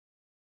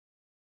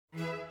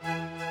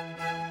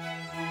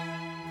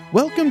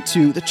Welcome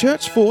to the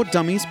Church for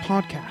Dummies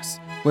podcast,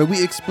 where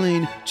we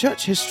explain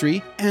church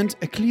history and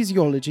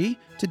ecclesiology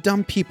to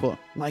dumb people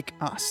like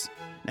us.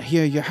 Now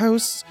here are your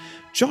hosts,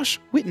 Josh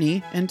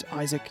Whitney and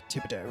Isaac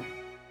Thibodeau.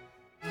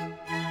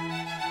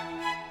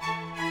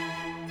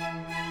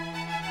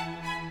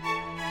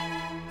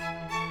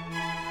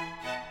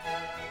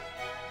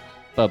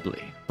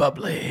 Bubbly.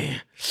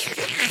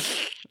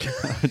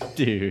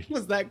 Dude.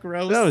 Was that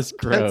gross? That was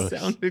gross. That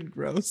sounded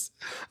gross.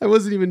 I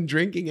wasn't even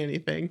drinking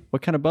anything.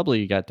 What kind of bubbly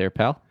you got there,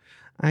 pal?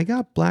 I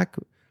got black.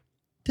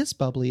 This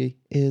bubbly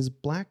is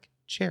black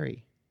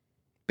cherry.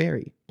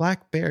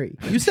 Blackberry.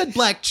 You said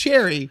black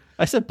cherry.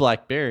 I said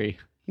blackberry.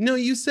 No,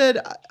 you said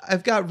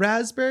I've got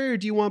raspberry, or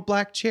do you want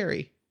black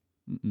cherry?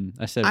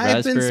 I said I've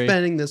raspberry. been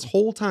spending this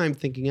whole time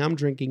thinking I'm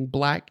drinking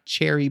black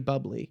cherry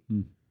bubbly.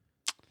 That's-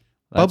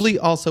 Bubbly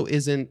also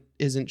isn't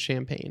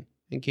champagne,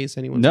 in case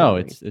anyone's No,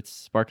 wondering. it's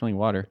sparkling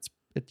water.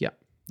 Yeah.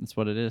 That's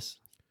what it is.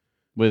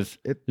 With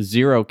It-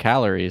 0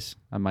 calories,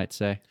 I might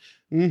say.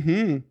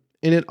 Mm-hmm.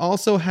 And it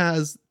also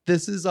has,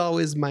 this is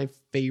always my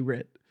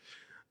favorite,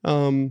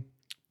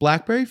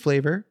 blackberry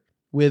flavor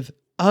with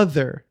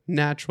other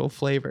natural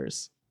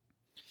flavors.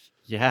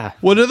 Yeah.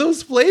 What are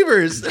those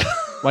flavors?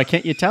 Why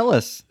can't you tell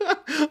us?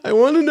 I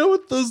want to know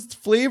what those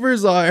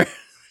flavors are.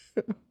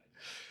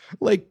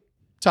 Like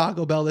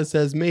Taco Bell that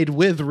says made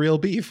with real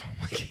beef.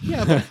 I'm like,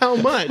 yeah, but how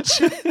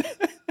much?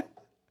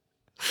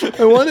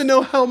 I want to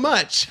know how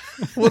much.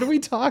 What are we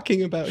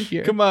talking about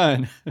here? Come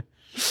on.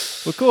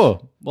 Well,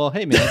 cool. Well,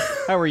 hey, man.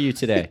 How are you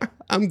today?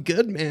 I'm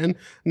good, man.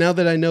 Now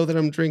that I know that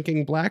I'm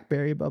drinking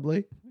blackberry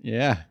bubbly.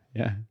 Yeah.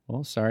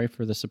 Well, sorry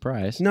for the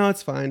surprise. No,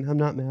 it's fine. I'm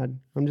not mad.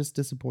 I'm just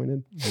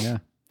disappointed. Yeah.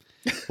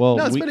 Well,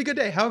 No, it's been a good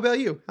day. How about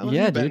you? How have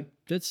you been? dude.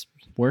 It's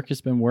work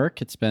has been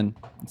work. It's been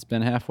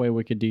halfway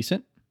wicked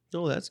decent.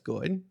 Oh, that's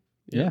good.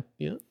 Yeah.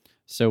 Yeah.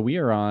 So we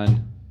are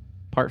on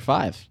part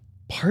 5.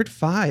 Part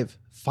 5.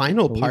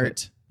 Final Believe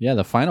part. Yeah,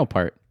 the final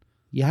part.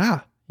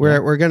 Yeah.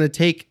 We're going to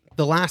take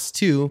the last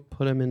 2,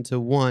 put them into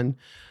one.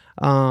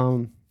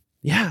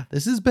 Yeah,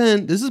 this has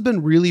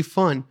been really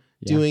fun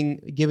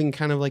giving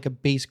kind of like a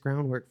base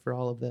groundwork for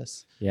all of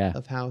this. Yeah.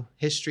 Of how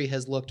history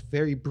has looked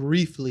very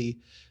briefly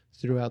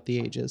throughout the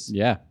ages.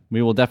 Yeah.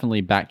 We will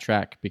definitely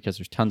backtrack because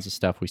there's tons of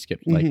stuff we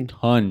skipped, like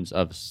tons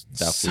of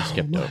stuff So we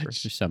skipped over.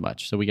 much. There's so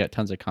much. So we got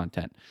tons of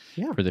content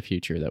Yeah. for the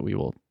future that we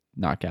will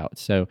knock out.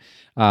 So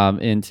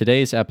in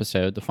today's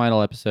episode, the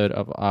final episode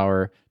of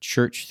our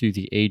Church Through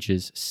the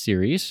Ages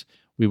series,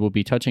 we will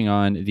be touching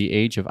on the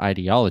age of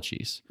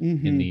ideologies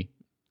in the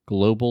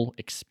global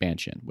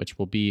expansion, which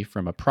will be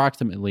from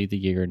approximately the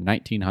year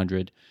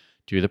 1900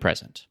 to the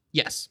present.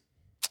 Yes.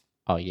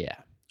 Oh, yeah.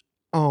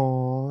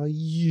 Oh,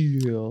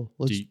 yeah.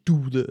 Let's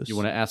do this. You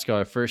want to ask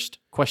our first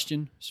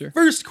question, sir?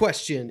 First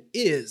question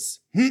is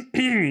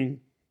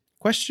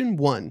question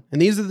 1.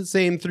 And these are the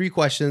same 3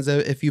 questions.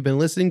 If you've been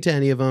listening to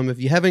any of them,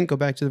 if you haven't, go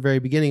back to the very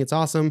beginning. It's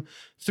awesome.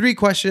 3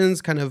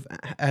 questions kind of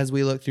as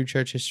we look through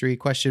church history.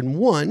 Question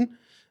 1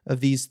 of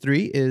these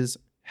 3 is,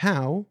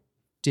 how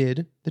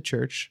did the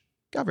church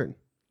govern?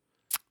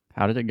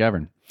 How did it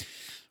govern?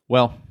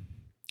 Well,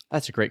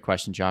 that's a great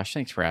question, Josh.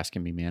 Thanks for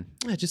asking me, man.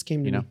 It just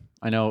came to me.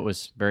 I know it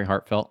was very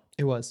heartfelt.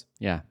 It was.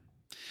 Yeah.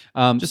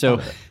 Just So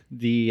thought of it.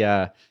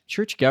 the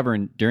church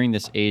governed during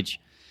this age.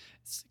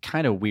 It's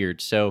kind of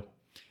weird. So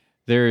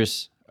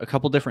there's a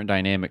couple different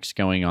dynamics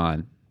going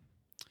on.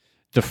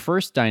 The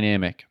first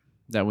dynamic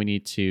that we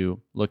need to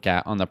look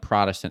at on the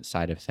Protestant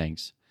side of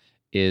things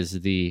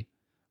is the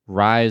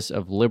rise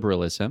of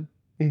liberalism,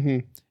 Mm-hmm.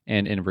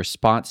 and in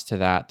response to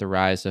that, the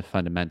rise of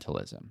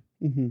fundamentalism.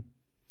 Mm-hmm.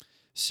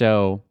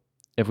 So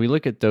if we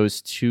look at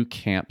those 2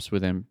 camps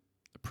within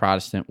the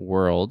Protestant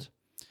world,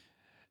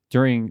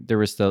 there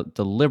was the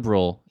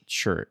liberal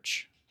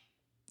church.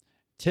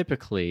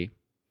 Typically,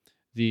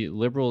 the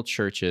liberal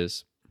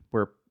churches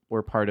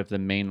were part of the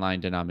mainline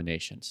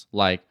denominations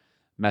like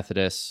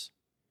Methodist,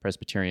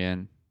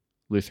 Presbyterian,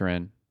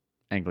 Lutheran,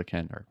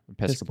 Anglican, or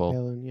Episcopal.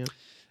 Episcopalian, yeah.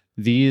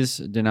 These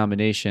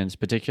denominations,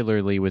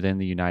 particularly within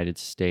the United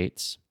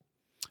States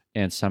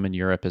and some in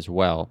Europe as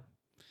well,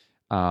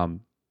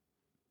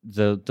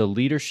 the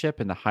leadership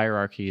and the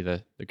hierarchy,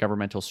 the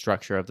governmental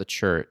structure of the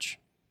church,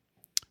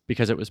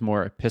 because it was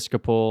more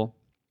Episcopal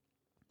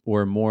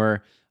or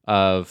more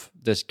of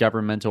this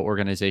governmental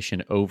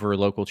organization over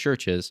local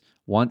churches,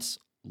 once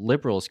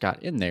liberals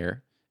got in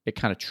there, it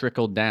kind of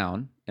trickled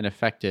down and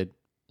affected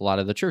a lot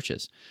of the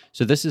churches.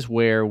 So this is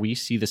where we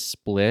see the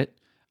split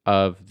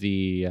of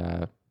the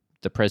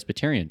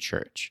Presbyterian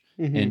Church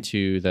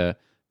into the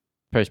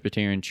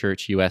Presbyterian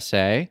Church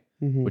USA,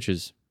 which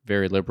is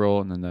very liberal,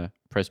 and then the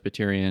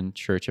Presbyterian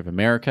Church of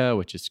America,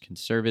 which is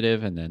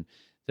conservative, and then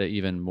the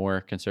even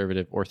more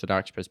conservative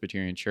Orthodox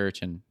Presbyterian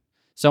Church, and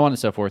so on and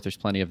so forth. There's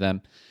plenty of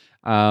them.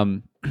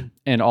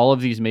 And all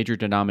of these major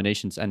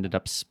denominations ended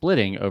up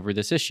splitting over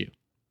this issue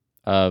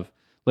of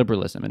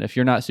liberalism. And if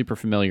you're not super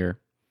familiar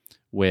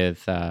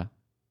with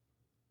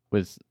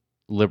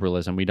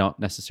liberalism, we don't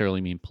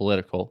necessarily mean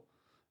political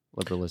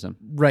liberalism.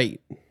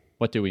 Right.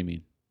 What do we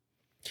mean?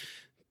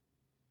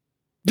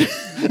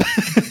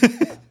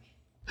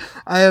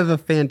 I have a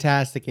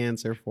fantastic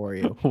answer for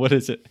you. What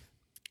is it?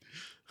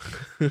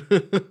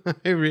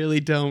 I really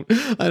don't.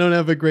 I don't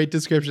have a great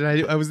description.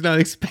 I was not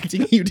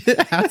expecting you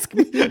to ask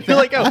me. You're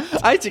like, oh,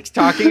 Isaac's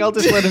talking. I'll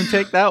just let him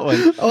take that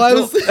one. Oh, I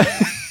was.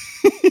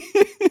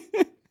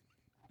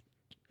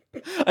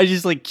 I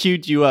just like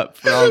queued you up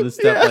for all this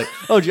stuff. Yeah. Like,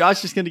 oh,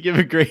 Josh is going to give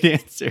a great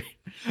answer.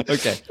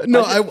 Okay.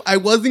 No, I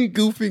wasn't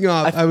goofing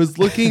off. I was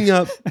looking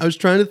up. I was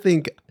trying to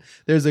think.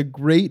 There's a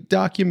great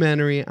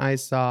documentary I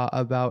saw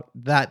about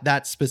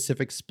that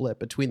specific split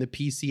between the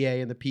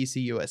PCA and the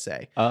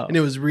PCUSA, and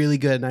it was really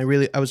good. And I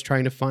was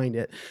trying to find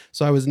it,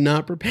 so I was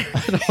not prepared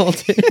at all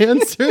to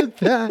answer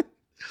that.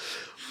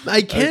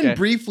 I can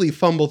briefly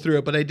fumble through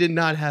it, but I did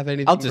not have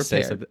anything. I'll just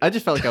prepared. say something. I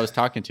just felt like I was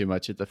talking too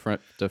much at the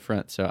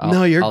front. So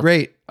no, you're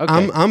great.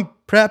 Okay. I'm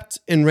prepped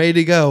and ready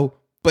to go,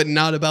 but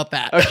not about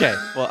that. Okay,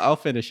 well, I'll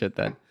finish it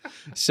then.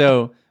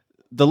 So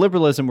the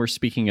liberalism we're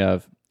speaking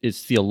of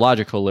is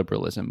theological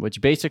liberalism, which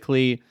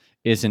basically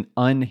is an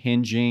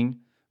unhinging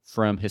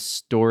from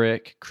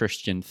historic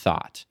Christian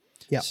thought.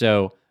 Yep.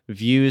 So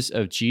views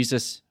of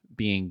Jesus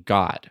being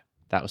God,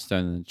 that was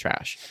thrown in the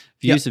trash.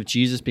 Views of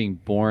Jesus being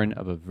born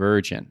of a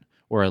virgin,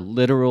 or a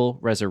literal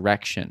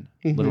resurrection,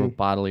 literal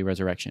bodily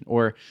resurrection,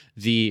 or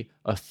the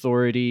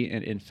authority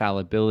and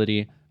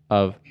infallibility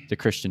of the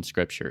Christian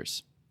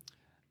scriptures.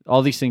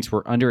 All these things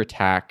were under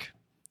attack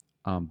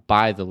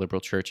by the liberal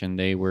church, and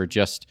they were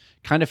just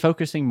kind of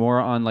focusing more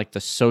on like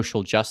the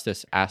social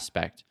justice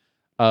aspect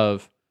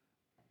of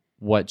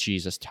what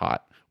Jesus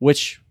taught,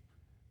 which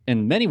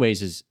in many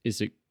ways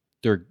it's a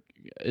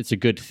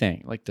good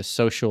thing. Like the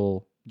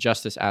social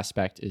justice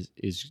aspect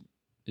is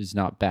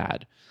not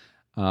bad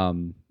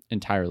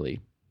entirely,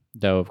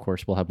 though of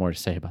course we'll have more to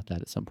say about that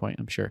at some point,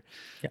 I'm sure.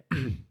 Yeah.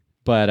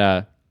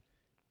 But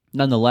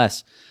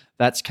nonetheless,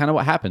 that's kind of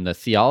what happened. The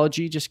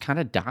theology just kind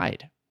of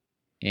died,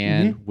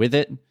 and with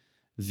it,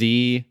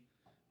 the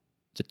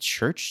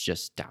church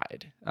just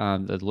died.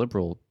 The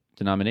liberal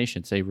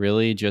denominations, they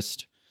really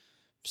just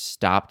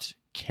stopped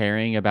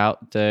caring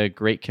about the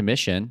Great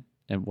Commission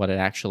and what it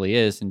actually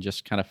is, and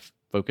just kind of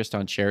focused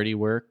on charity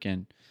work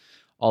and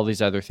all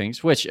these other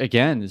things, which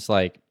again is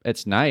like,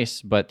 it's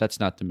nice, but that's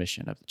not the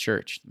mission of the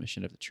church. The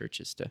mission of the church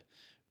is to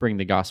bring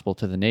the gospel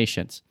to the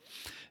nations.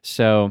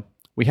 So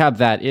we have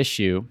that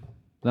issue.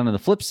 Then on the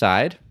flip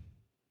side,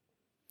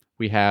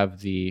 we have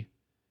the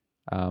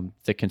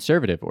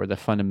conservative or the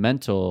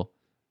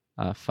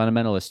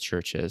fundamentalist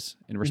churches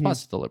in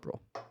response to the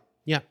liberal.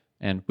 Yeah.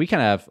 And we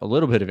kind of have a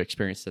little bit of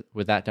experience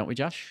with that, don't we,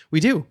 Josh? We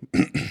do.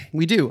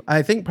 We do.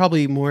 I think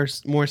probably more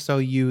so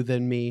you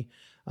than me.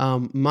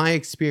 My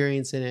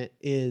experience in it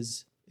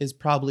is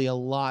probably a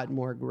lot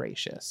more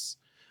gracious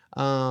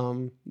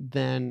than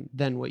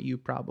what you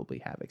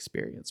probably have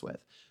experience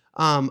with.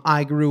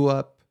 I grew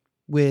up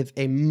with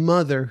a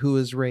mother who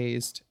was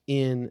raised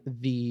in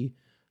the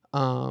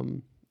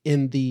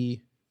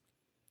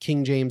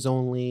King James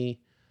only.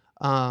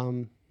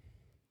 I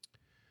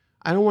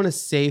don't want to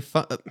say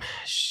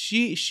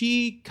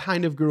she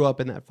kind of grew up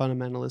in that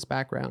fundamentalist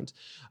background,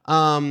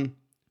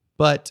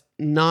 but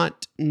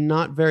not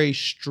very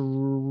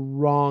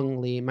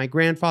strongly. My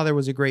grandfather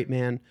was a great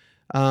man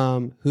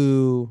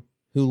who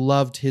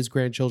loved his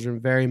grandchildren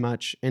very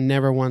much and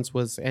never once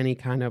was any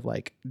kind of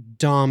like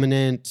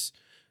domineering.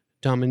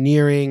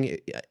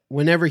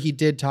 Whenever he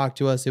did talk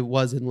to us, it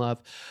was in love,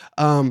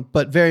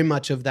 but very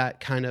much of that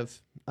kind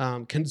of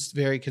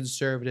very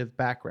conservative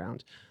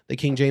background. The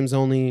King James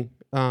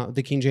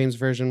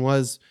version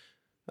was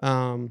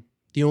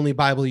the only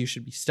Bible you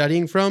should be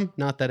studying from.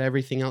 Not that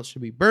everything else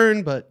should be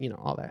burned, but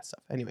all that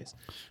stuff. Anyways,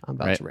 I'm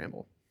about to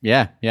ramble.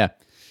 Yeah.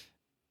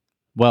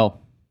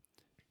 Well,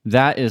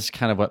 that is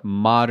kind of what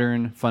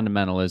modern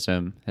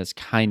fundamentalism has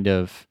kind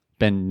of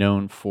been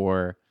known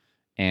for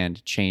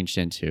and changed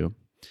into.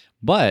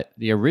 But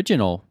the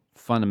original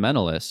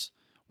fundamentalists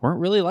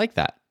weren't really like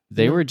that.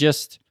 They were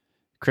just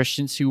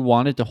Christians who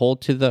wanted to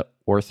hold to the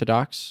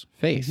Orthodox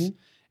faith. Mm-hmm.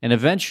 And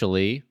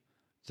eventually,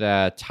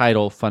 the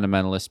title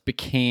fundamentalist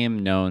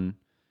became known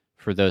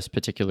for those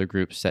particular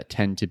groups that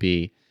tend to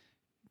be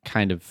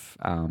kind of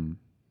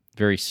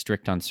very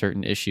strict on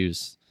certain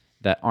issues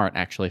that aren't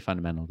actually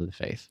fundamental to the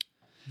faith.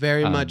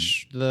 Very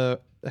much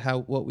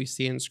what we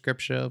see in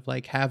Scripture of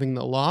like having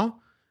the law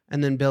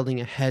and then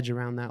building a hedge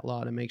around that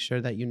law to make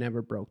sure that you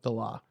never broke the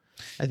law.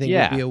 I think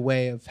would be a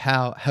way of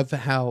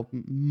how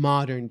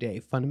modern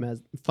day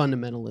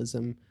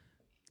fundamentalism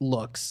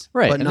looks,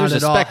 right? But and not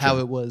at all how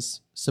it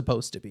was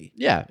supposed to be.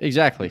 Yeah,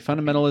 exactly.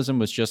 Fundamentalism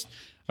was just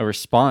a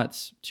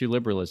response to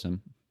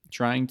liberalism,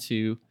 trying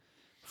to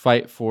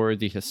fight for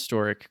the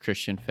historic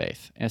Christian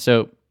faith. And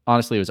so,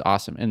 honestly, it was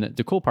awesome. And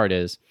the cool part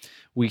is,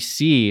 we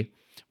see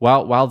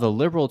while the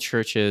liberal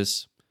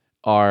churches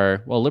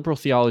liberal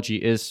theology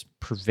is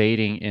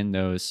pervading in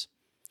those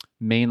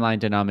mainline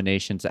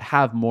denominations that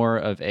have more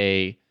of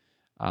a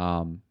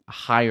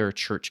higher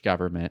church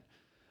government.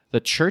 The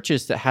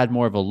churches that had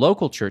more of a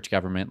local church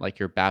government, like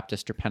your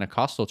Baptist or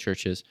Pentecostal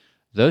churches,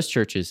 those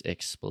churches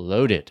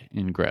exploded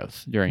in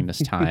growth during this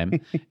time,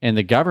 and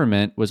the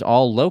government was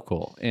all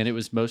local, and it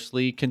was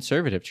mostly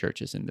conservative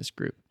churches in this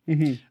group.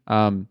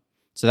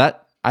 So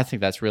that, I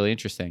think that's really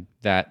interesting,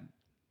 that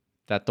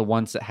the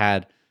ones that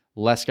had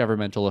less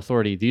governmental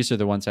authority, these are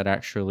the ones that are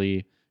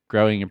actually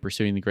growing and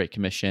pursuing the Great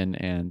Commission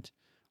and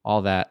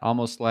all that,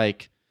 almost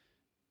like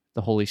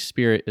the Holy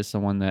Spirit is the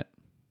one that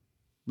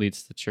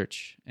leads the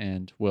church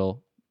and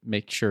will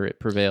make sure it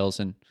prevails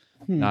and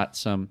not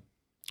some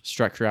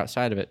structure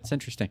outside of it. It's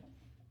interesting.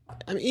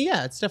 I mean,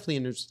 yeah, it's definitely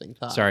an interesting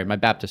thought. Sorry, my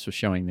Baptist was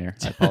showing there.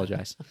 I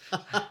apologize.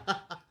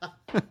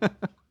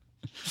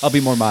 I'll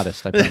be more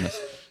modest, I promise.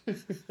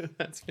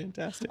 That's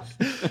fantastic.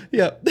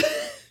 Yeah.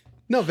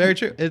 No, very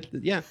true.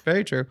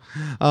 Very true.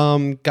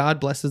 God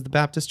blesses the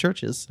Baptist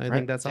churches. I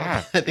think that's all.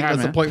 Yeah. I think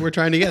that's the point we're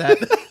trying to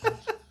get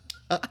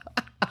at.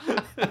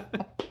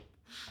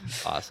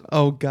 Awesome.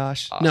 Oh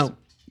gosh. Awesome.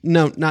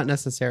 No, not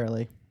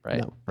necessarily.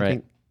 Right. No, right. I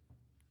think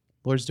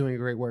Lord's doing a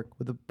great work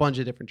with a bunch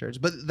of different churches.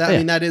 But that, I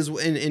mean, that is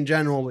in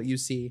general what you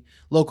see: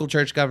 local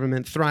church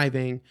government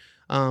thriving,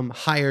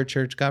 higher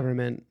church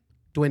government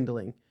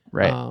dwindling.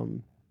 Right.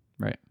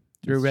 Right.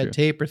 Through That's red true.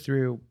 tape or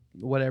through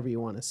whatever you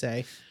want to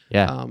say.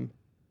 Yeah.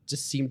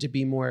 Just seem to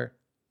be more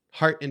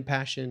heart and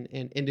passion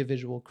and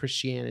individual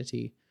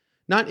Christianity.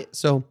 Not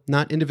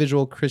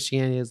individual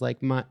Christianity is like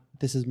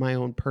this is my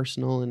own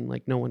personal and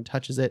like no one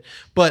touches it,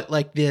 but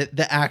like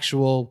the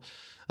actual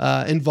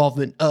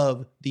involvement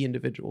of the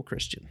individual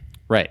Christian.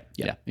 Right.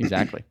 Yeah,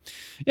 exactly.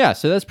 Yeah.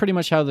 So that's pretty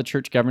much how the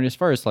church governed as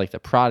far as like the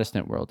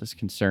Protestant world is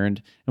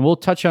concerned. And we'll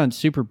touch on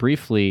super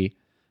briefly.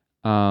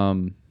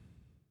 Do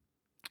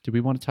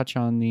we want to touch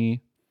on the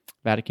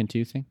Vatican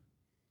II thing?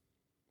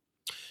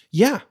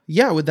 Yeah.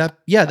 That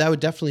would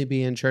definitely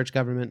be in church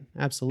government.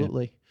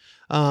 Absolutely.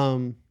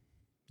 The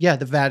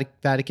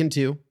Vatican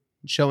II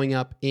showing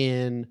up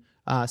in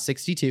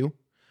 62,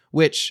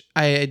 which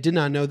I did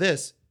not know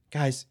this.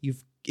 Guys,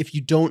 if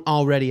you don't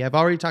already, I've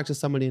already talked to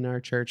somebody in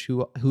our church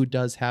who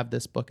does have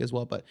this book as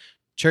well, but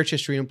Church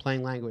History in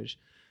Plain Language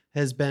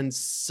has been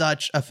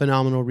such a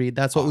phenomenal read.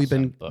 That's what we've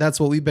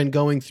been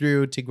going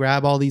through to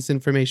grab all these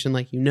information.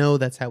 Like,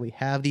 that's how we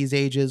have these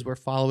ages. We're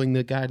following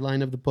the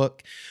guideline of the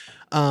book.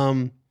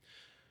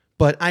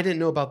 But I didn't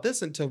know about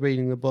this until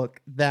reading the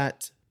book,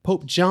 that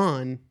Pope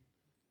John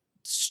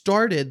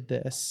started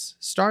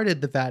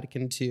the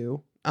Vatican II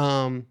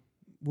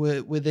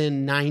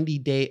within 90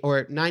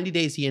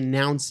 days he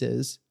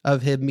announces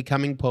of him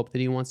becoming Pope that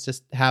he wants to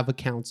have a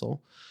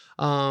council.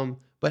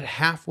 But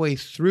halfway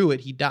through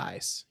it, he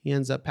dies. He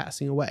ends up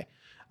passing away.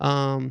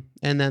 And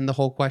then the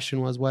whole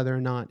question was whether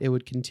or not it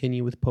would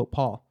continue with Pope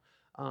Paul,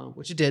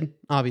 which it did,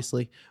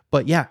 obviously.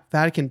 But yeah,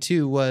 Vatican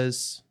II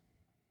was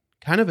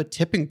kind of a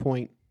tipping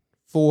point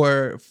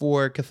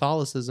for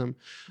Catholicism.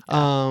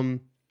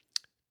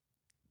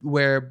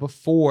 Where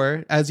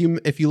before,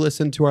 if you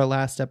listen to our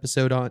last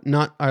episode on,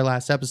 not our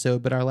last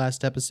episode, but our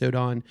last episode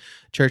on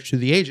Church Through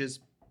the Ages,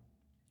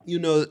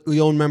 you'll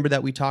remember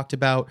that we talked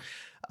about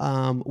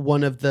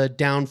one of the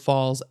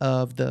downfalls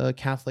of the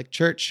Catholic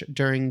Church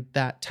during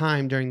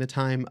the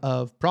time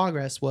of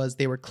progress, was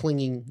they were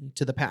clinging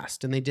to the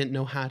past and they didn't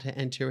know how to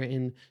enter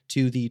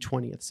into the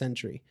 20th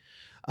century.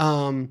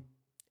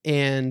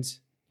 And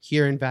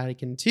here in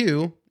Vatican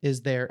II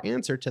is their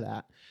answer to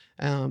that.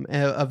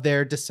 Of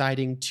their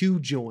deciding to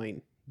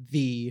join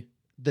the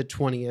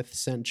 20th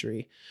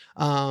century,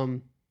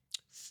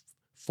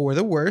 for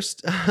the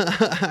worst.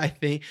 I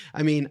think.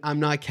 I mean, I'm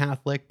not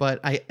Catholic,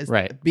 but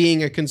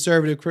being a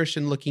conservative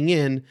Christian looking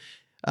in,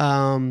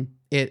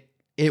 it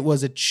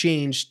was a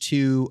change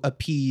to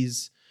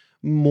appease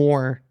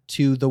more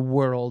to the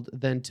world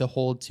than to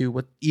hold to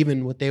what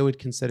they would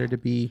consider to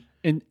be.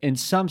 In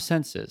some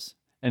senses,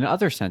 in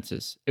other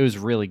senses, it was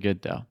really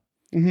good though,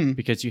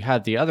 because you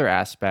had the other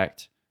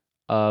aspect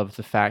of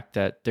the fact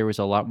that there was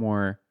a lot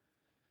more,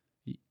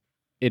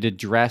 it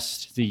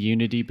addressed the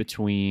unity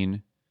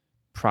between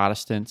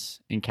Protestants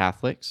and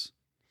Catholics.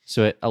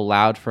 So it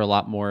allowed for a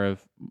lot more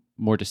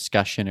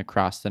discussion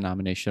across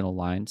denominational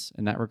lines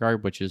in that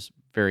regard, which is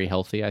very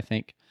healthy, I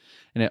think.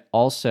 And it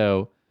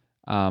also,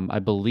 I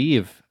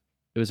believe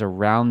it was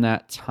around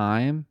that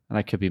time, and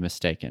I could be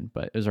mistaken,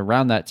 but it was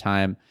around that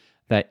time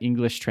that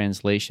English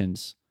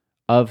translations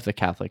of the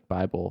Catholic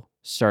Bible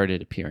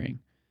started appearing.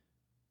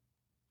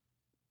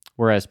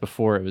 Whereas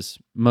before it was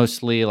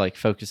mostly like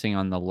focusing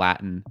on the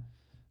Latin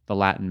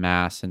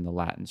Mass and the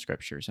Latin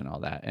scriptures and all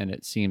that. And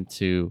it seemed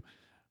to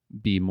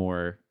be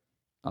more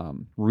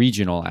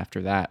regional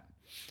after that,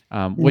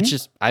 which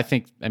is, I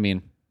think, I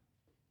mean,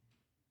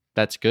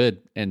 that's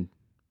good. And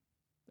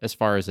as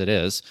far as it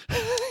is,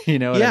 you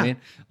know what I mean?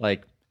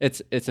 Like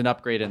it's an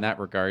upgrade in that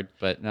regard,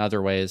 but in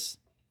other ways,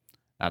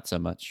 not so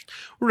much.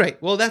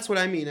 Right. Well, that's what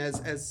I mean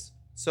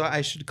so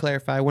I should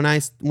clarify when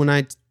I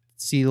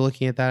see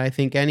looking at that, I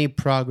think any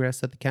progress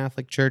that the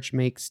Catholic Church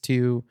makes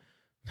to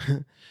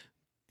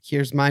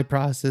here's my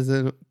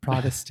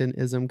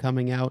Protestantism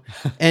coming out.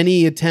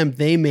 Any attempt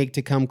they make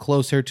to come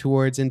closer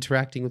towards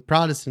interacting with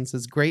Protestants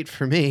is great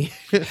for me.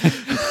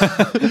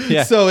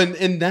 Yeah. So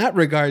in that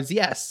regards,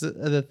 yes,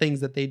 the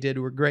things that they did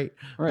were great.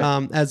 Right.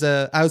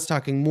 I was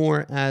talking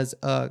more as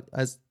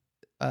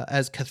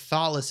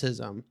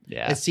Catholicism.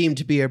 Yeah. It seemed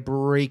to be a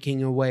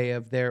breaking away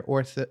of their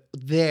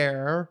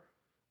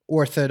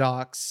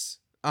orthodox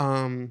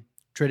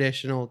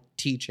traditional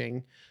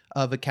teaching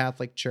of a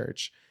Catholic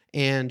Church,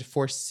 and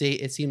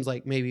it seems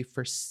like maybe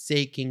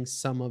forsaking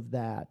some of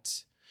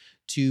that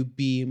to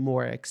be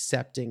more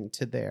accepting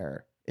to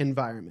their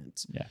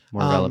environment. Yeah,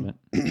 more relevant.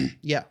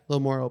 Yeah, a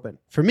little more open.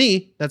 For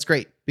me, that's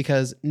great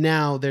because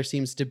now there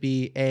seems to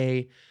be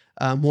a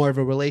more of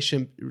a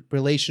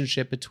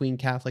relationship between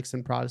Catholics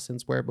and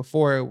Protestants, where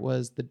before it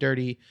was the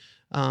dirty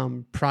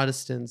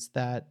Protestants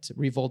that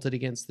revolted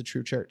against the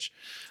true church.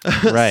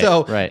 Right.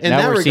 So right. in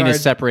Now that we're seen as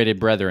regard- separated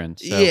brethren.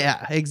 So.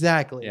 Yeah,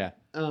 exactly. Yeah.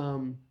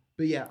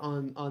 But yeah,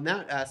 on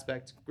that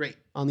aspect, great.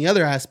 On the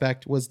other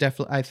aspect was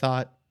definitely, I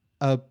thought,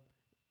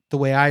 the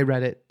way I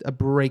read it, a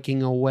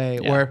breaking away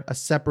or a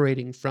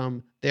separating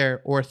from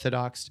their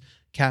Orthodox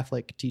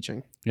Catholic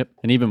teaching. Yep.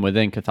 And even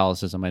within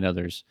Catholicism, I know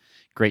there's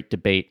great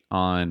debate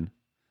on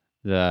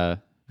the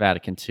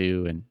Vatican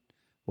II and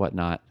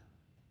whatnot.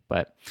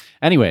 But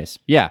anyways,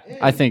 yeah,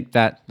 I think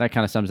that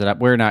kind of sums it up.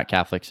 We're not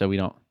Catholic, so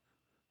we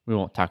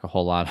won't talk a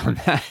whole lot on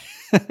that.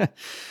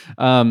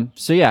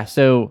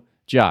 So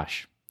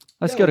Josh,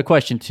 let's go to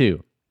question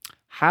 2.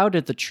 How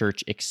did the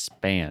church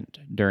expand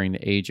during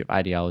the age of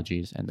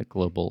ideologies and the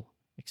global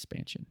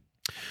expansion?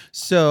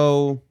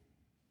 So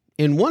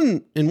in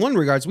one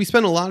regards, we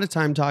spent a lot of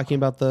time talking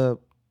about the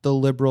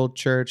liberal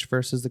church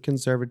versus the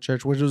conservative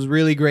church, which was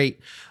really great.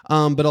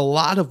 But a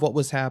lot of what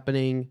was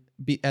happening,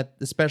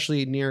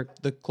 especially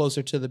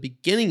closer to the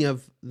beginning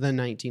of the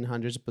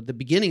 1900s, but the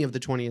beginning of the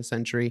 20th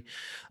century,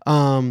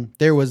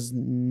 there was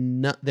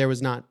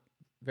not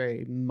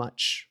very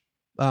much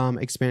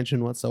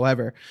expansion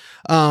whatsoever.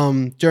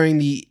 During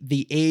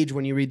the age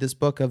when you read this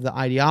book of the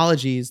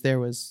ideologies, there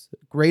was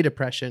great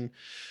oppression,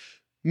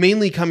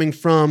 mainly coming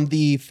from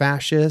the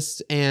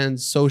fascist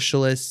and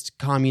socialist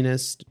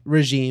communist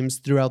regimes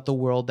throughout the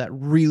world that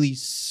really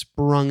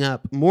sprung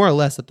up more or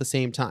less at the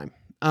same time.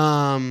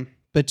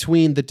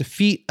 Between the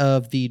defeat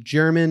of the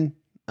German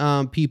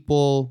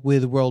people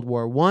with World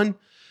War I,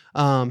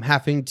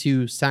 having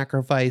to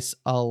sacrifice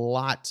a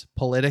lot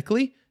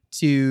politically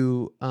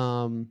to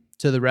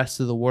the rest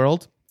of the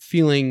world,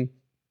 feeling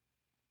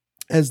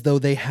as though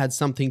they had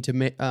something to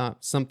make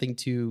up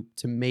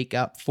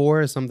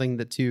for, something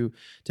to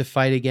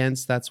fight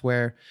against. That's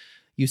where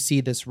you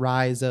see this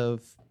rise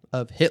of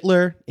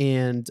Hitler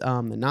and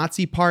the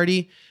Nazi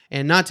Party.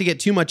 And not to get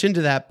too much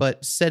into that,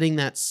 but setting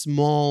that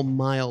small,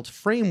 mild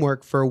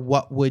framework for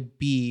what would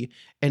be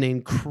an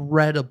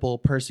incredible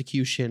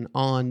persecution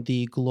on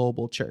the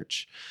global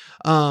church,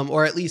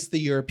 or at least the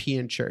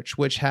European church,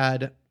 which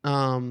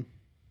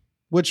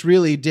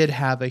really did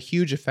have a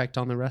huge effect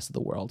on the rest of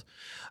the world.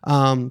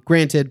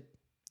 Granted,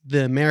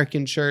 the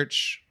American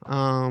church,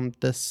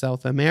 the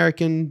South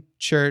American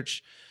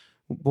church,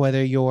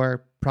 whether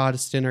you're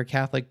Protestant or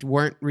Catholic,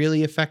 weren't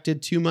really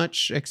affected too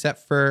much,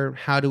 except for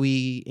how do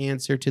we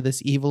answer to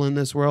this evil in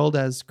this world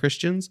as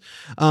Christians.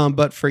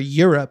 But for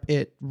Europe,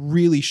 it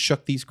really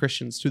shook these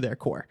Christians to their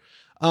core.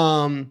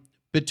 On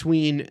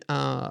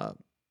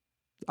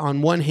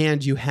one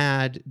hand, you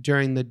had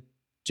during the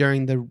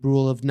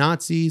rule of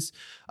Nazis,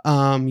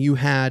 you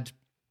had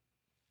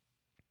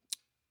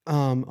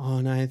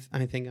and I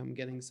think I'm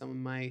getting some of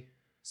my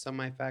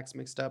facts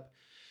mixed up.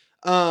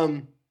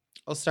 I'll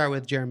start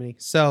with Germany.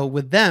 So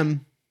with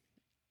them,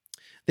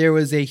 there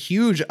was a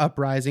huge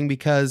uprising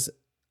because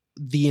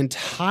the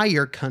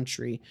entire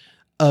country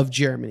of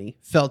Germany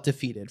felt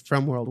defeated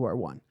from World War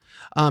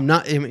I.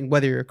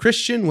 Whether you're a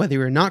Christian, whether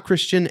you're not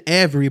Christian,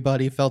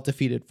 everybody felt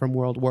defeated from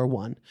World War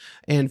I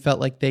and felt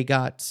like they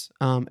got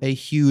a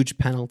huge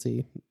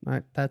penalty.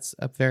 That's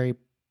a very,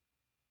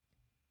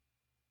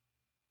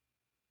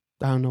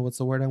 I don't know what's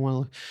the word I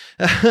want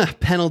to look.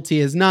 Penalty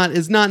is not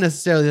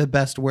necessarily the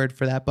best word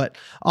for that, but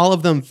all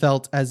of them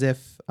felt as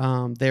if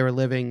they were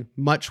living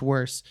much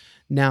worse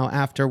now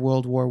after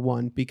World War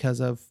I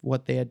because of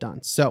what they had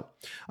done. So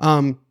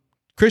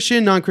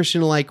Christian,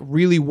 non-Christian alike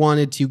really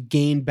wanted to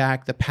gain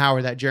back the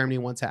power that Germany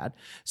once had.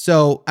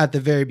 So at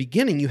the very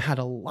beginning, you had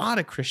a lot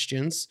of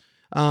Christians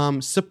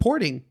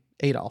supporting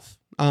Adolf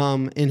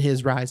in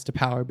his rise to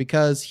power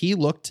because he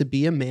looked to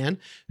be a man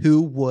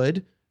who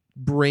would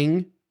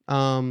bring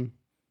the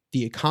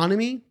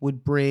economy,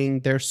 would bring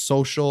their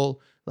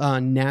social,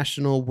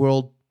 national,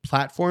 world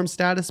platform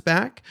status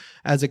back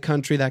as a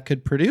country that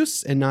could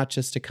produce, and not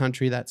just a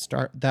country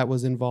that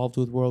was involved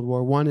with World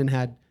War I and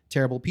had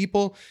terrible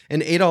people.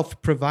 And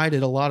Adolf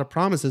provided a lot of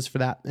promises for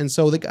that. And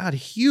so they got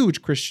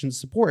huge Christian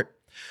support.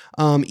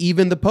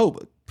 Even the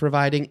Pope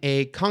providing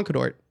a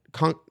concordort.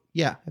 I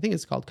think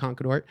it's called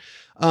concordort.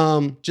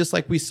 Just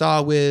like we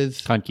saw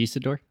with...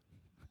 Conquistador?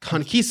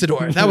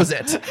 Conquistador. That was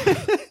it.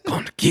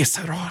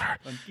 Conquistador.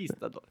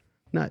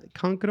 not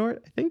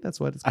Concord. I think that's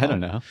what it's called. I don't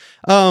know.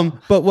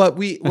 But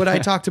what I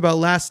talked about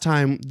last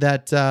time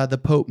that the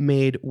Pope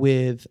made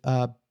with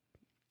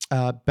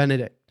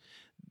Benedict,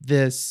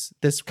 this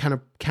kind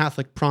of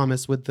Catholic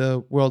promise with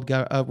the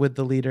with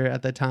the leader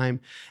at the time,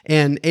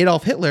 and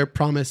Adolf Hitler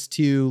promised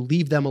to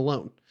leave them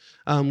alone,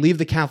 leave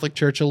the Catholic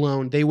Church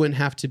alone. They wouldn't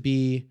have to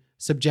be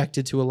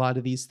subjected to a lot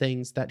of these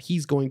things that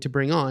he's going to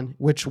bring on,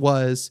 which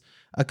was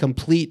a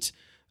complete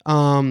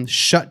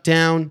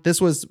shutdown. This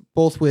was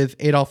both with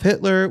Adolf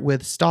Hitler,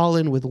 with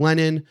Stalin, with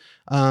Lenin,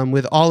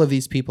 with all of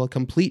these people, a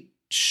complete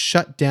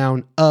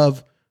shutdown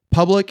of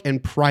public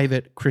and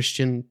private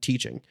Christian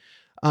teaching.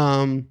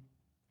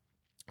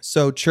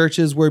 So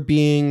churches were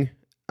being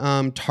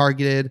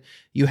targeted.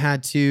 You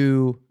had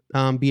to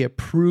be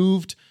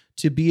approved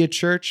to be a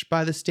church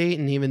by the state,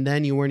 and even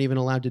then, you weren't even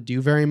allowed to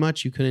do very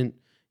much. You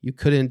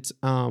couldn't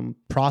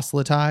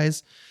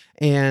proselytize,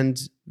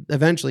 and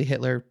eventually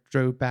Hitler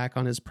drove back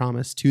on his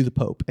promise to the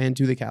Pope and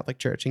to the Catholic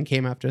Church and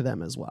came after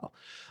them as well.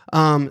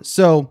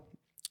 So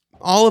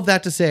all of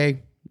that to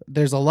say,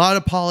 there's a lot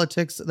of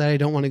politics that I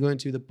don't want to go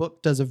into. The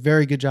book does a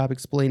very good job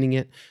explaining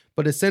it,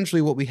 but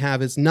essentially what we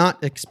have is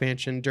not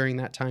expansion during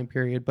that time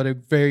period, but a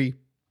very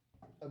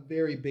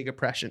big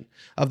oppression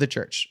of the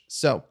church.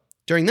 So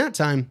during that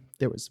time,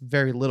 there was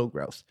very little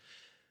growth.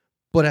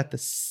 But at the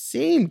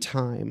same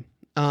time,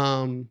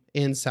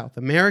 in South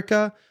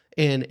America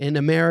and in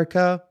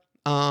America,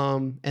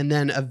 and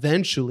then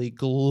eventually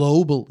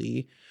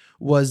globally,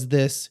 was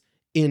this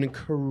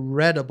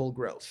incredible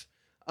growth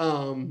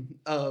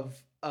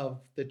of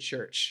the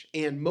church,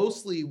 and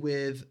mostly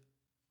with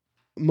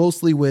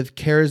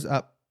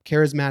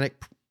charismatic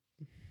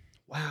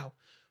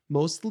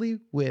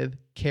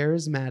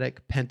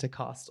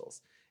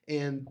Pentecostals.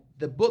 And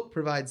the book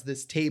provides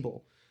this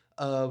table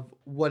of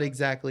what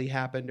exactly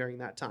happened during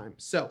that time.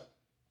 So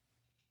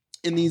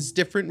in these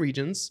different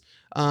regions,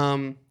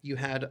 you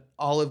had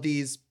all of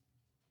these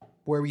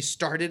where we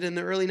started in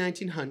the early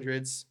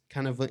 1900s,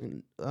 kind of a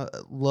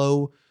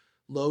low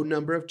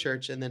number of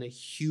church, and then a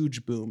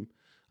huge boom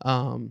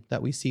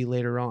that we see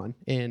later on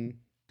in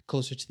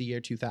closer to the year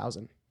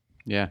 2000.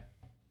 Yeah.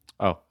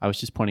 Oh, I was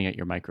just pointing at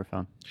your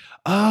microphone.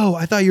 Oh,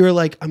 I thought you were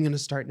like, I'm going to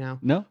start now.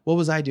 No. What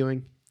was I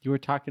doing? You were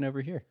talking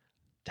over here.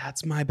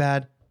 That's my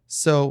bad.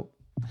 So,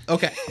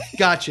 okay.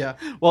 Gotcha.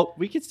 Well,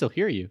 we can still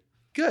hear you.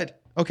 Good.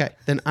 Okay.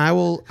 Then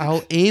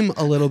I'll aim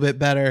a little bit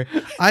better.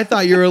 I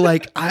thought you were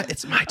like,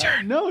 it's my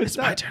turn. No, it's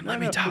my turn. Let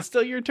me talk. It's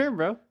still your turn,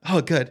 bro.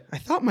 Oh, good. I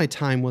thought my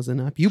time wasn't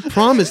up. You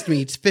promised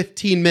me it's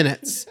 15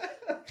 minutes.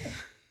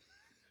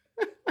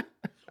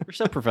 We're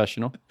so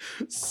professional.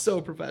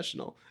 So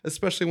professional,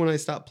 especially when I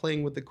stop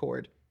playing with the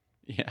cord.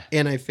 Yeah.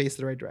 And I face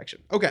the right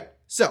direction. Okay.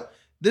 So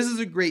this is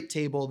a great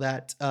table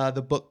that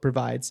the book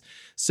provides.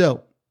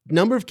 So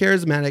number of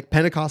charismatic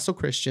Pentecostal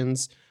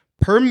Christians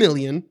per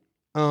million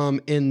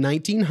in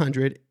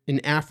 1900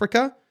 in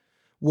Africa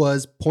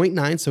was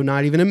 0.9, so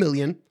not even a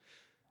million.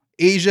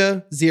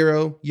 Asia,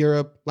 0.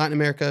 Europe, Latin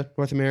America,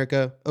 North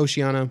America,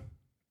 Oceania,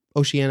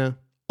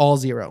 all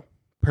 0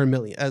 per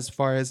million as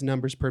far as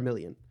numbers per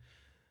million.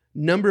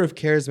 Number of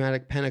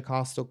charismatic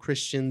Pentecostal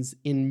Christians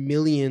in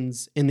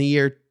millions in the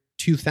year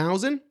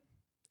 2000,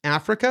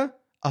 Africa,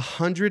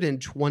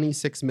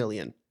 126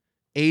 million.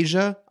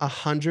 Asia,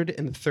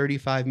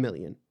 135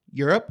 million.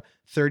 Europe,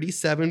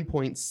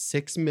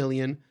 37.6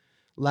 million.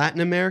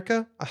 Latin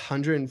America,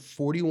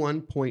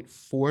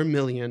 141.4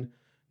 million.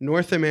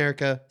 North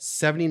America,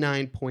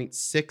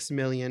 79.6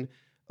 million.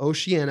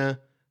 Oceania,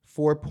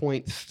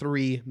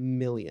 4.3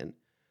 million.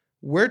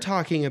 We're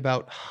talking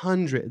about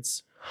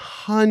hundreds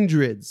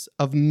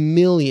of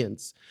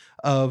millions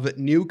of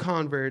new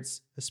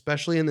converts,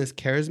 especially in this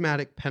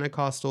charismatic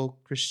Pentecostal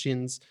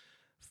Christians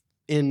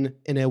in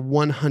a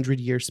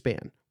 100-year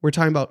span. We're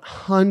talking about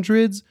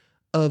hundreds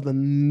of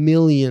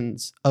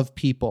millions of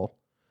people.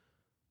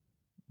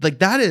 Like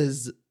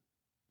that's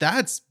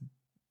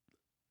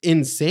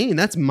insane.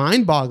 That's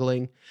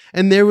mind-boggling.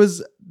 And there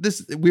was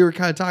this, we were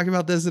kind of talking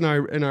about this in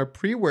our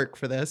pre-work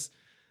for this.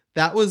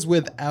 That was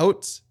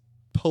without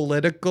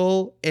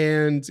political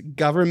and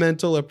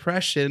governmental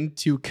oppression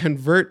to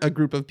convert a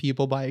group of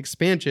people by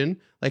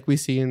expansion, like we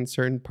see in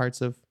certain parts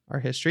of our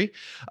history.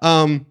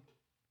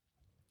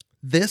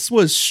 This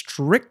was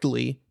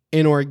strictly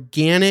an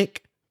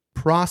organic,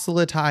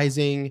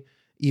 proselytizing,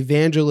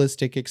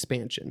 evangelistic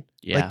expansion.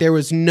 Yeah. Like there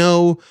was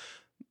no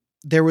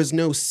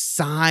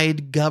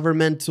side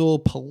governmental,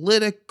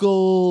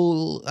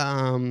 political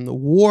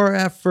war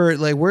effort.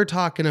 Like we're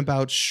talking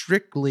about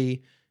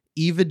strictly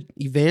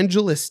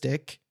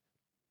evangelistic,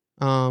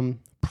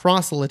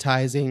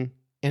 proselytizing,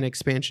 and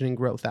expansion and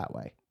growth that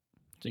way.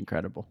 It's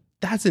incredible.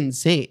 That's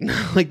insane.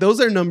 Like those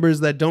are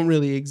numbers that don't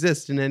really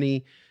exist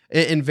in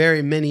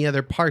very many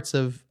other parts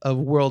of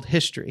world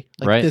history.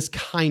 Like right. This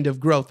kind of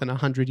growth in a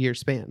 100-year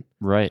span.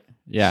 Right.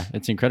 Yeah,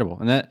 it's incredible.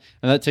 And that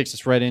takes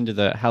us right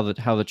into how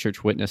the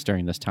church witnessed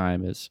during this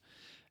time is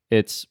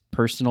it's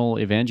personal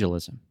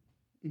evangelism.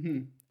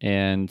 Mm-hmm.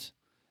 And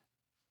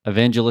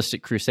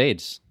evangelistic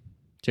crusades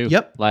too.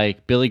 Yep.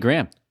 Like Billy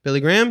Graham,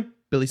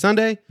 Billy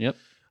Sunday. Yep.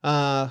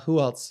 Who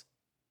else?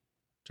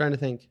 Trying to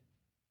think.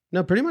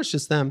 No, pretty much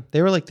just them.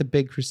 They were like the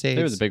big crusades.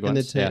 They were the big in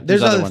ones. Yeah.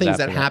 There's There's other ones things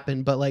that after that.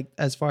 happened, but like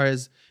as far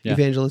as Yeah.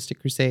 evangelistic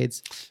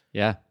crusades.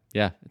 Yeah.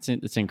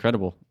 It's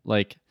incredible.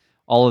 Like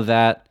all of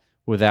that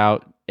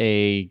without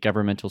a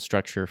governmental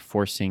structure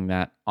forcing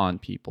that on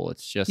people.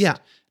 It's just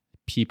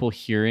people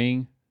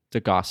hearing the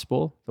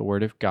gospel, the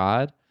word of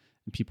God,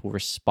 and people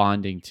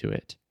responding to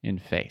it in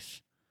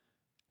faith.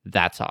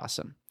 That's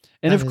awesome.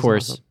 And That of is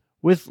course, awesome.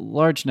 with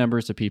large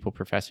numbers of people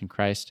professing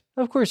Christ,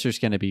 of course, there's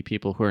going to be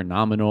people who are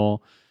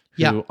nominal,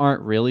 who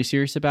aren't really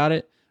serious about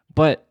it.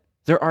 But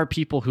there are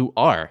people who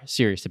are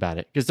serious about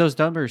it because those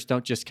numbers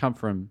don't just come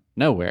from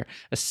nowhere,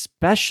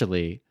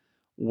 especially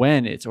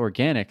when it's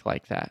organic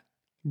like that.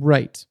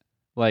 Right.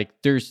 Like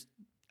there's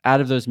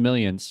out of those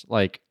millions,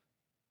 like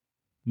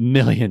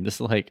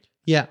millions, like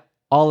Yeah.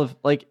 all of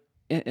like,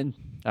 and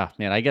oh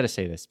man, I got to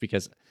say this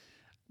because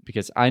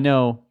I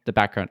know the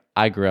background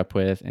I grew up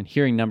with, and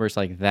hearing numbers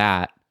like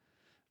that,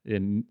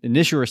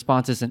 initial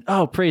response isn't,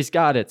 oh, praise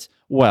God. It's,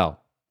 well,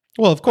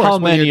 of course. how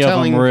many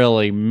of them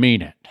really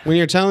mean it? When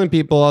you're telling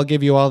people, I'll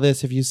give you all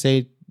this if you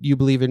say you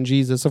believe in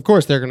Jesus, of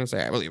course they're going to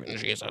say, I believe in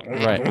Jesus.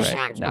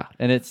 Right. No.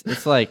 And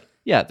it's like,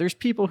 yeah, there's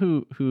people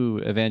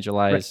who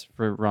evangelize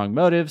for wrong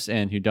motives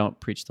and who don't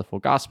preach the full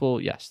gospel.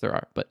 Yes, there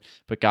are. But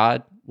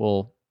God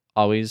will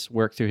always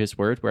work through his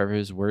word. Wherever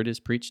his word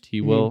is preached,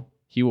 he will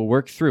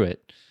work through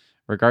it,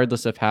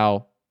 regardless of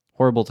how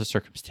horrible the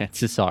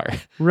circumstances are.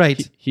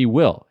 Right. He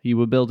will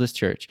build his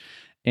church.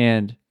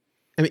 And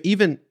I mean,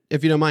 even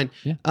if you don't mind,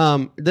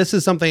 this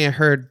is something I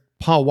heard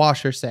Paul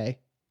Washer say.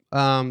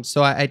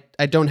 So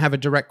I don't have a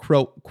direct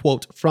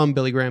quote from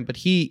Billy Graham, but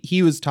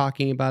he was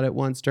talking about it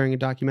once during a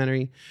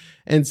documentary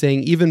and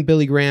saying even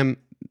Billy Graham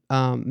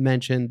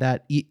mentioned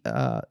that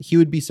he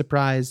would be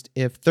surprised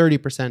if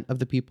 30% of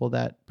the people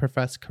that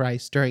profess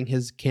Christ during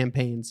his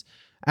campaigns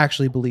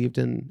actually believed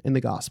in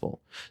the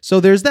gospel. So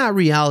there's that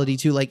reality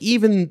too. Like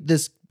even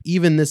this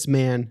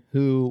man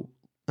who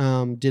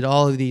did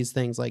all of these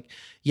things, like,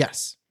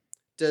 yes,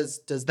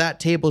 does that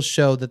table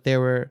show that there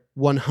were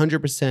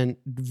 100%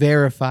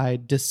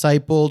 verified,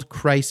 discipled,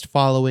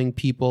 Christ-following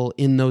people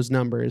in those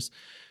numbers?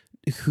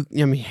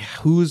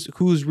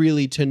 Who's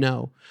really to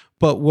know?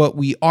 But what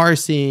we are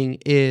seeing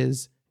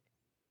is,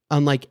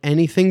 unlike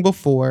anything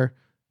before,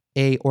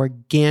 a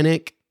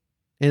organic,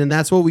 and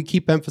that's what we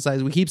keep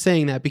emphasizing. We keep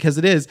saying that because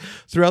it is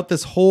throughout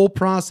this whole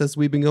process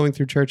we've been going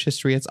through church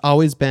history. It's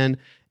always been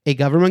a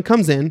government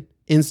comes in,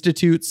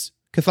 institutes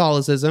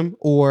Catholicism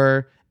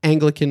or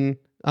Anglican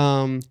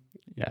some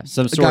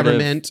sort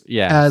government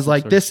as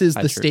like this is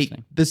the state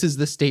thing. This is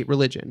the state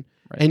religion,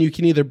 right. And you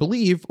can either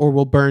believe or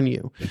we'll burn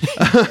you.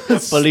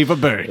 Believe or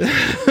burn.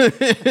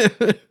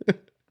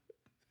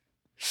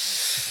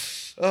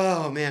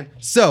 Oh man.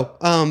 So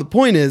the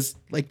point is,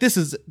 like, this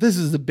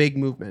is a big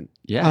movement.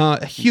 Yeah.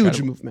 A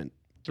huge movement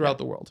throughout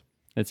the world.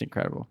 It's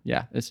incredible.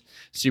 Yeah. It's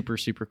super,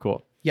 super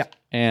cool. Yeah.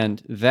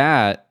 And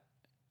that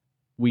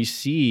we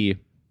see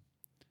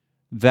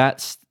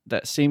that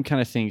same kind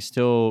of thing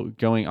still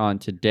going on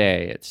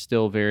today. It's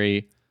still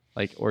very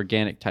like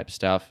organic type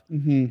stuff.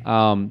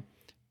 Mm-hmm.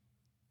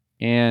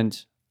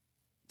 And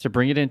to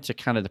bring it into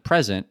kind of the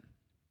present,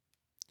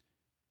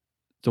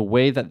 the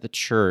way that the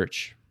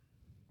church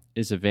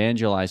is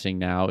evangelizing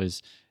now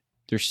is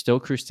there's still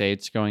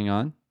crusades going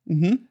on.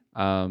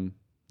 Mm-hmm.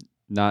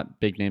 Not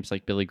big names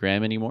like Billy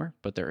Graham anymore,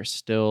 but there are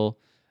still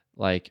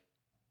like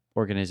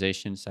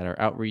organizations that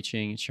are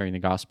outreaching and sharing the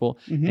gospel.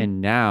 Mm-hmm.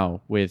 And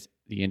now with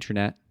the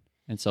internet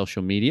and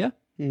social media,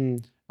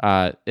 it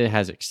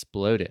has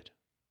exploded.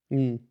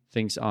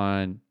 Things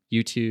on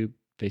YouTube,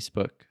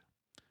 Facebook,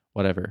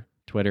 whatever,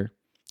 Twitter.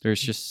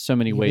 There's just so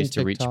many ways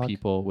to reach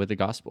people with the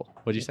gospel.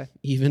 What did you say?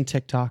 Even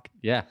TikTok.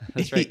 Yeah,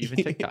 that's right.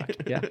 Even TikTok.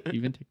 Yeah,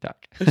 even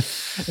TikTok.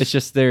 It's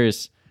just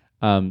there's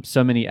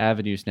so many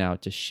avenues now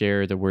to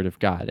share the word of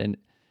God.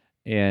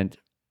 And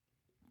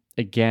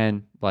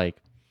again, like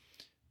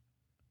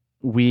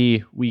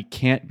we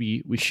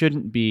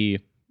shouldn't be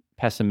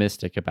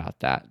pessimistic about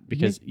that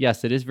because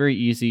yes, it is very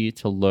easy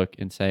to look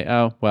and say,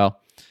 oh, well,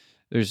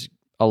 there's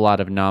a lot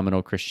of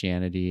nominal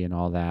Christianity and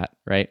all that,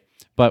 right?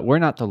 But we're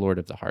not the Lord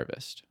of the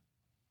harvest.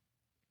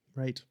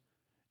 Right.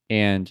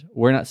 And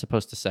we're not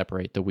supposed to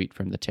separate the wheat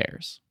from the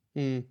tares.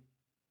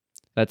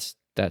 That's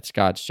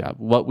God's job.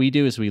 What we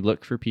do is we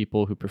look for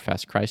people who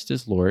profess Christ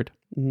as Lord.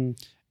 Mm-hmm.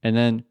 And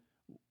then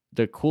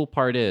the cool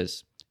part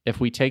is if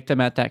we take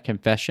them at that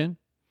confession,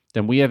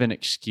 then we have an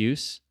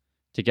excuse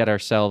to get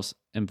ourselves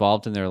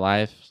involved in their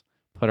lives,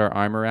 put our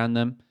arm around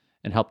them,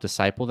 and help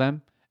disciple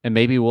them. And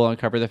maybe we'll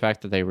uncover the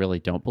fact that they really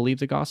don't believe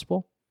the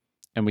gospel,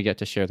 and we get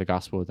to share the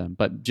gospel with them.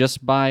 But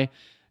just by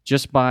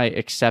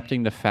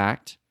accepting the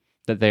fact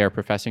that they are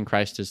professing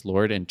Christ as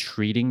Lord and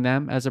treating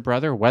them as a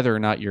brother, whether or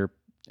not you're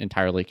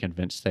entirely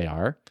convinced they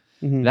are,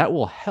 that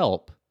will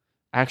help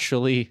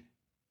actually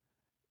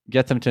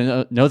get them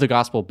to know the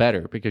gospel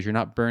better because you're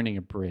not burning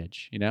a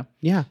bridge, you know?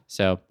 Yeah.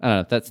 So I don't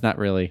know. That's not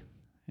really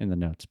in the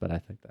notes, but I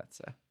think that's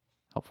a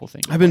helpful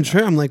thing. I've been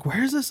sure. I'm like,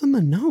 where's this in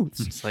the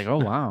notes? It's like, oh,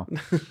 wow.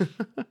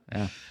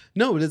 Yeah.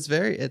 No, but it's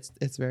very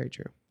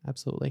true.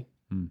 Absolutely.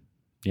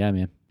 Yeah,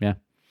 man. Yeah.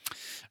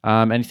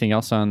 Anything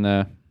else on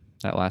that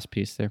last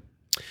piece there?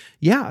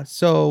 Yeah.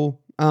 So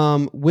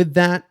with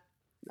that,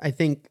 I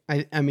think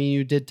I mean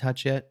you did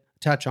touch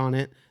on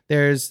it.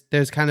 There's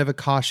kind of a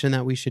caution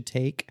that we should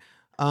take,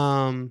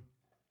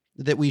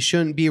 that we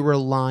shouldn't be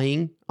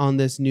relying on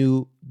this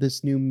new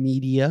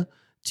media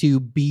to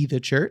be the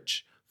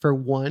church. For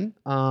one,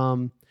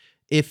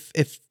 if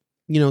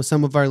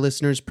some of our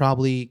listeners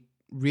probably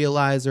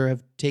realize or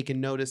have taken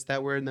notice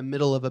that we're in the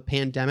middle of a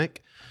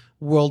pandemic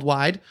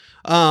worldwide,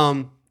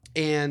 and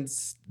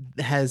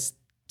has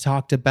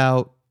talked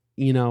about,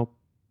 to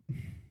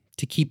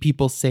keep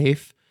people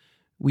safe,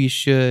 we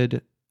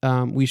should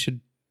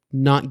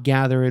not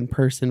gather in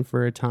person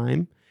for a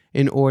time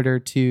in order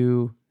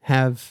to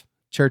have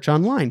church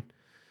online.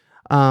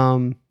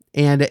 And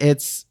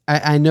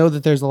I know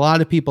that there's a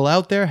lot of people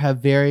out there have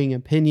varying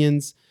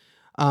opinions,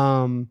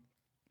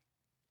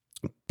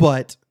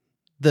 but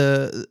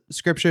the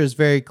scripture is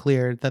very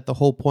clear that the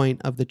whole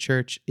point of the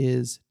church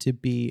is to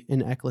be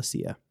an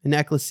ecclesia. An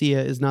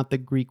ecclesia is not the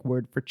Greek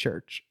word for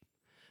church.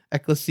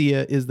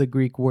 Ecclesia is the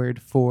Greek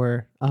word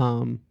for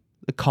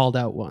the called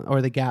out one,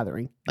 or the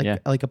gathering,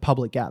 like a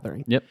public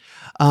gathering. Yep.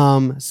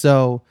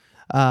 So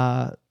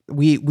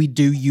we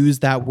do use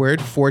that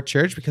word for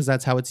church because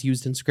that's how it's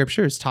used in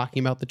scripture, is talking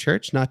about the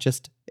church, not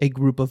just a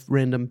group of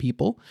random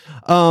people.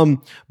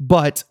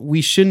 But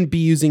we shouldn't be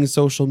using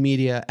social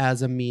media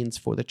as a means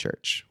for the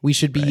church. We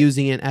should be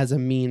using it as a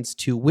means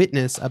to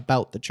witness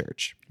about the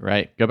church.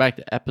 Right. Go back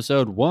to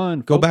episode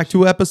 1. Go back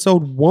to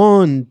episode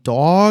 1,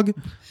 dog.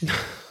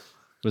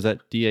 Was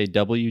that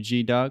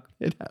DAWG, dog?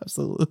 It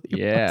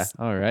absolutely was.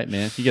 All right,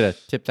 man. You got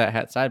to tip that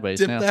hat sideways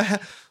now. Tip that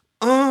hat.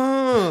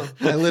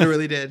 I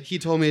literally did. He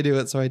told me to do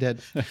it, so I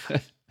did.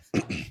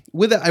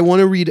 With that, I want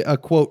to read a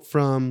quote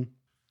from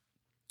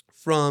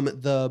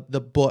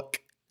the book,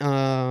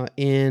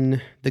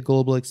 in the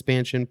global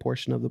expansion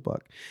portion of the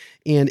book.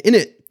 And in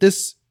it,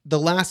 the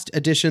last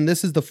edition,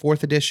 this is the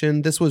 4th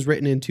edition. This was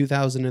written in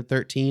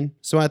 2013.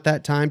 So at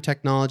that time,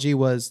 technology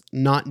was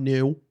not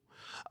new.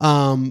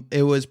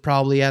 It was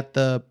probably at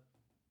the,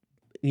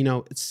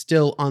 it's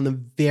still on the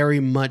very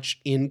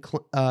much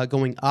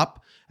going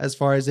up as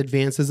far as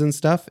advances and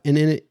stuff. And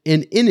in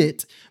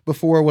it,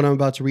 before what I'm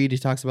about to read, he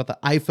talks about the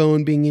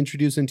iPhone being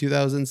introduced in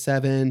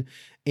 2007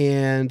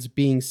 and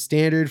being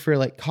standard for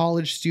like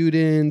college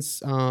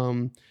students,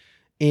 and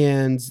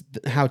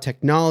how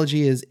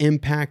technology is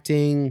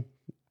impacting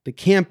the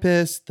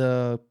campus,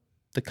 the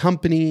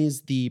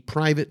companies, the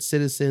private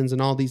citizens,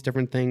 and all these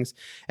different things.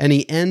 And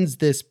he ends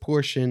this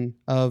portion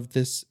of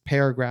this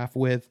paragraph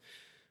with,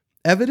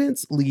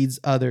 evidence leads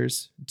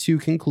others to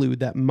conclude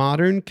that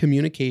modern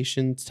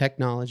communications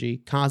technology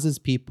causes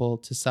people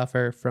to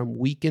suffer from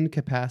weakened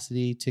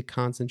capacity to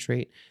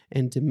concentrate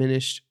and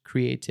diminished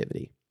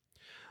creativity.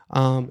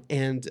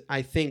 And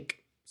I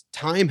think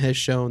time has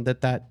shown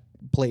that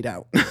played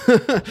out.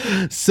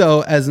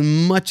 So as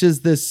much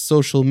as this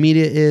social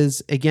media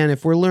is, again,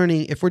 if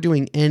we're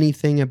doing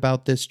anything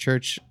about this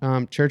church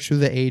through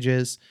the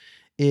ages,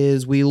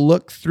 is we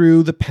look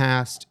through the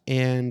past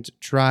and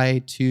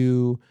try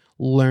to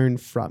learn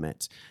from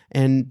it.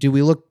 And do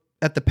we look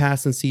at the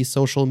past and see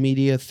social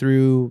media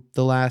through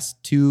the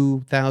last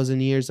 2,000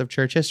 years of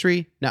church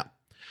history? No.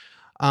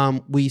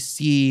 We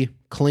see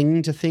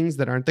clinging to things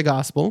that aren't the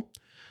gospel.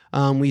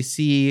 We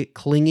see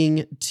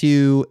clinging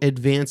to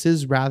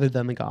advances rather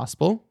than the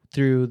gospel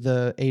through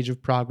the age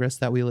of progress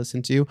that we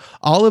listen to.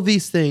 All of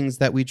these things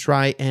that we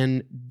try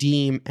and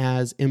deem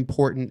as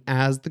important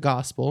as the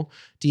gospel,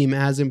 deem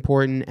as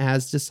important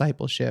as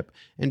discipleship,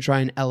 and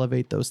try and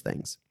elevate those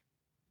things.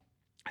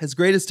 As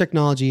great as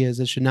technology is,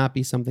 it should not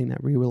be something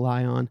that we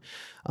rely on.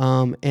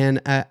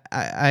 And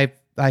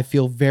I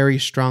feel very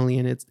strongly,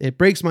 and it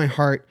breaks my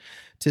heart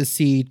to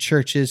see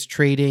churches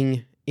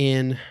trading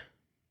in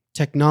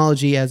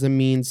technology as a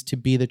means to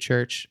be the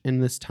church in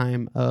this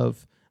time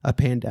of a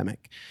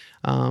pandemic.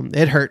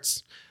 It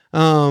hurts.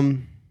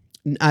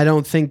 I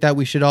don't think that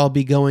we should all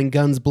be going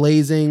guns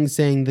blazing,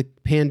 saying the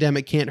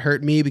pandemic can't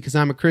hurt me because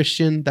I'm a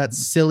Christian. That's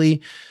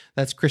silly.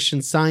 That's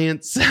Christian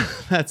Science.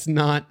 That's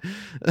not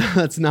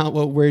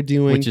what we're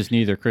doing. Which is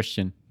neither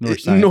Christian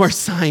nor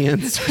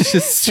science. Which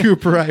is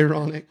super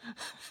ironic.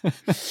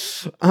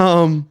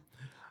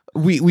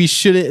 We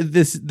shouldn't.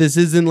 This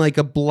isn't like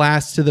a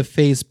blast to the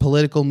face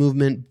political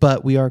movement,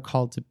 but we are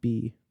called to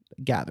be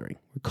gathering.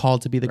 We're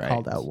called to be the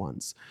called out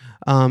ones,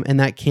 and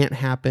that can't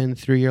happen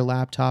through your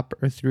laptop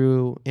or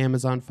through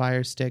Amazon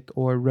Fire Stick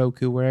or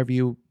Roku, wherever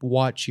you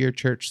watch your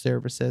church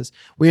services.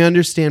 We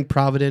understand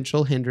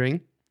providential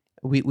hindering.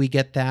 We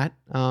get that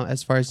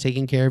as far as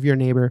taking care of your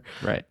neighbor,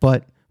 right?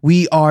 But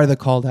we are the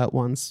called out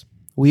ones.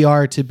 We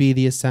are to be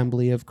the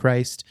assembly of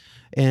Christ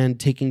and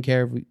taking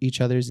care of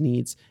each other's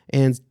needs.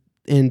 And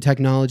in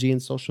technology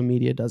and social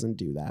media doesn't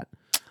do that.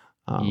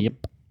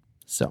 Yep.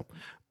 So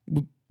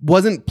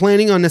wasn't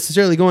planning on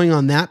necessarily going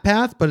on that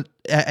path, but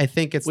I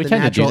think it's the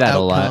natural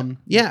outcome.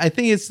 Yeah, I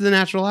think it's the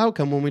natural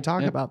outcome when we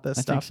talk about this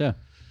stuff.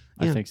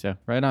 I think so.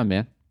 Right on,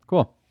 man.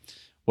 Cool.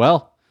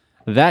 Well,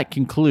 that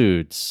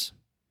concludes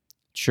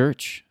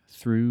Church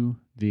Through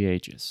the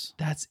ages.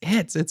 That's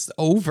it. It's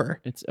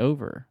over. It's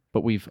over,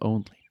 but we've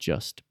only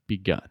just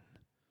begun.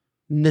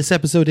 And this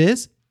episode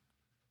is?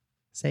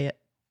 Say it.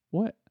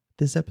 What?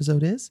 This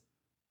episode is?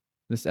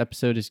 This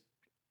episode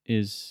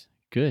is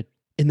good.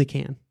 In the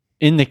can.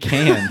 In the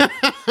can.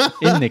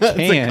 In the That's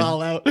a can.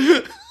 call out.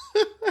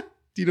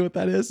 Do you know what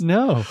that is?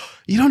 No.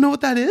 You don't know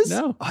what that is?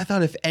 No. I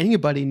thought if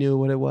anybody knew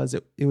what it was,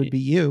 it would be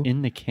you.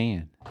 In the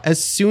can.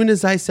 As soon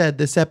as I said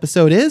this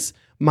episode is,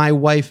 my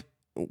wife,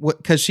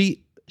 because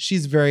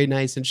she's very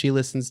nice and she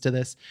listens to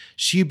this,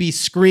 she'd be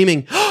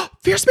screaming, oh,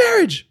 fierce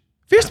marriage!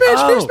 Fierce marriage,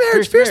 fierce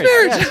marriage, fierce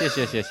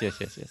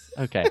marriage. Yes.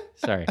 Okay,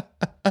 sorry.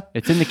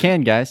 It's in the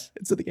can, guys.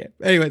 It's in the can.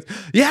 Anyways,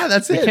 yeah,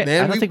 that's it,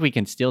 man. I don't think we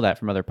can steal that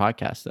from other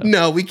podcasts, though.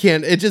 No, we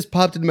can't. It just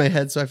popped into my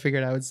head, so I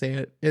figured I would say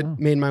it. It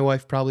made my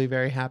wife probably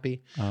very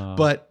happy.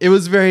 But it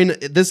was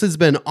this has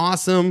been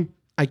awesome.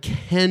 I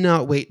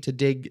cannot wait to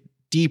dig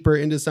deeper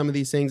into some of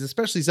these things,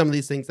 especially some of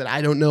these things that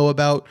I don't know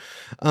about,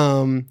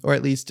 or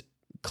at least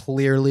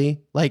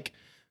clearly, like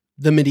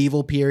the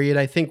medieval period.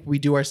 I think we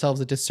do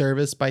ourselves a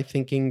disservice by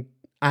thinking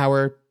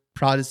our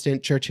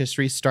Protestant church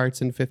history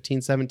starts in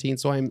 1517.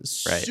 So I'm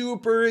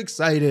super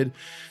excited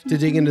to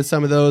dig into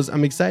some of those.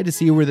 I'm excited to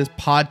see where this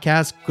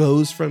podcast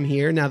goes from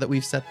here now that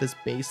we've set this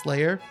base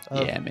layer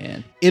of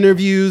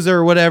interviews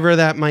or whatever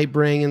that might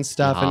bring and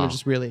stuff. And I'm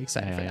just really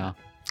excited for that.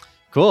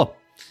 Cool.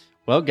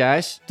 Well,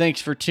 guys,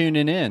 thanks for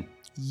tuning in.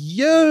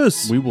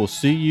 Yes. We will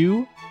see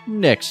you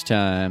next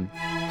time.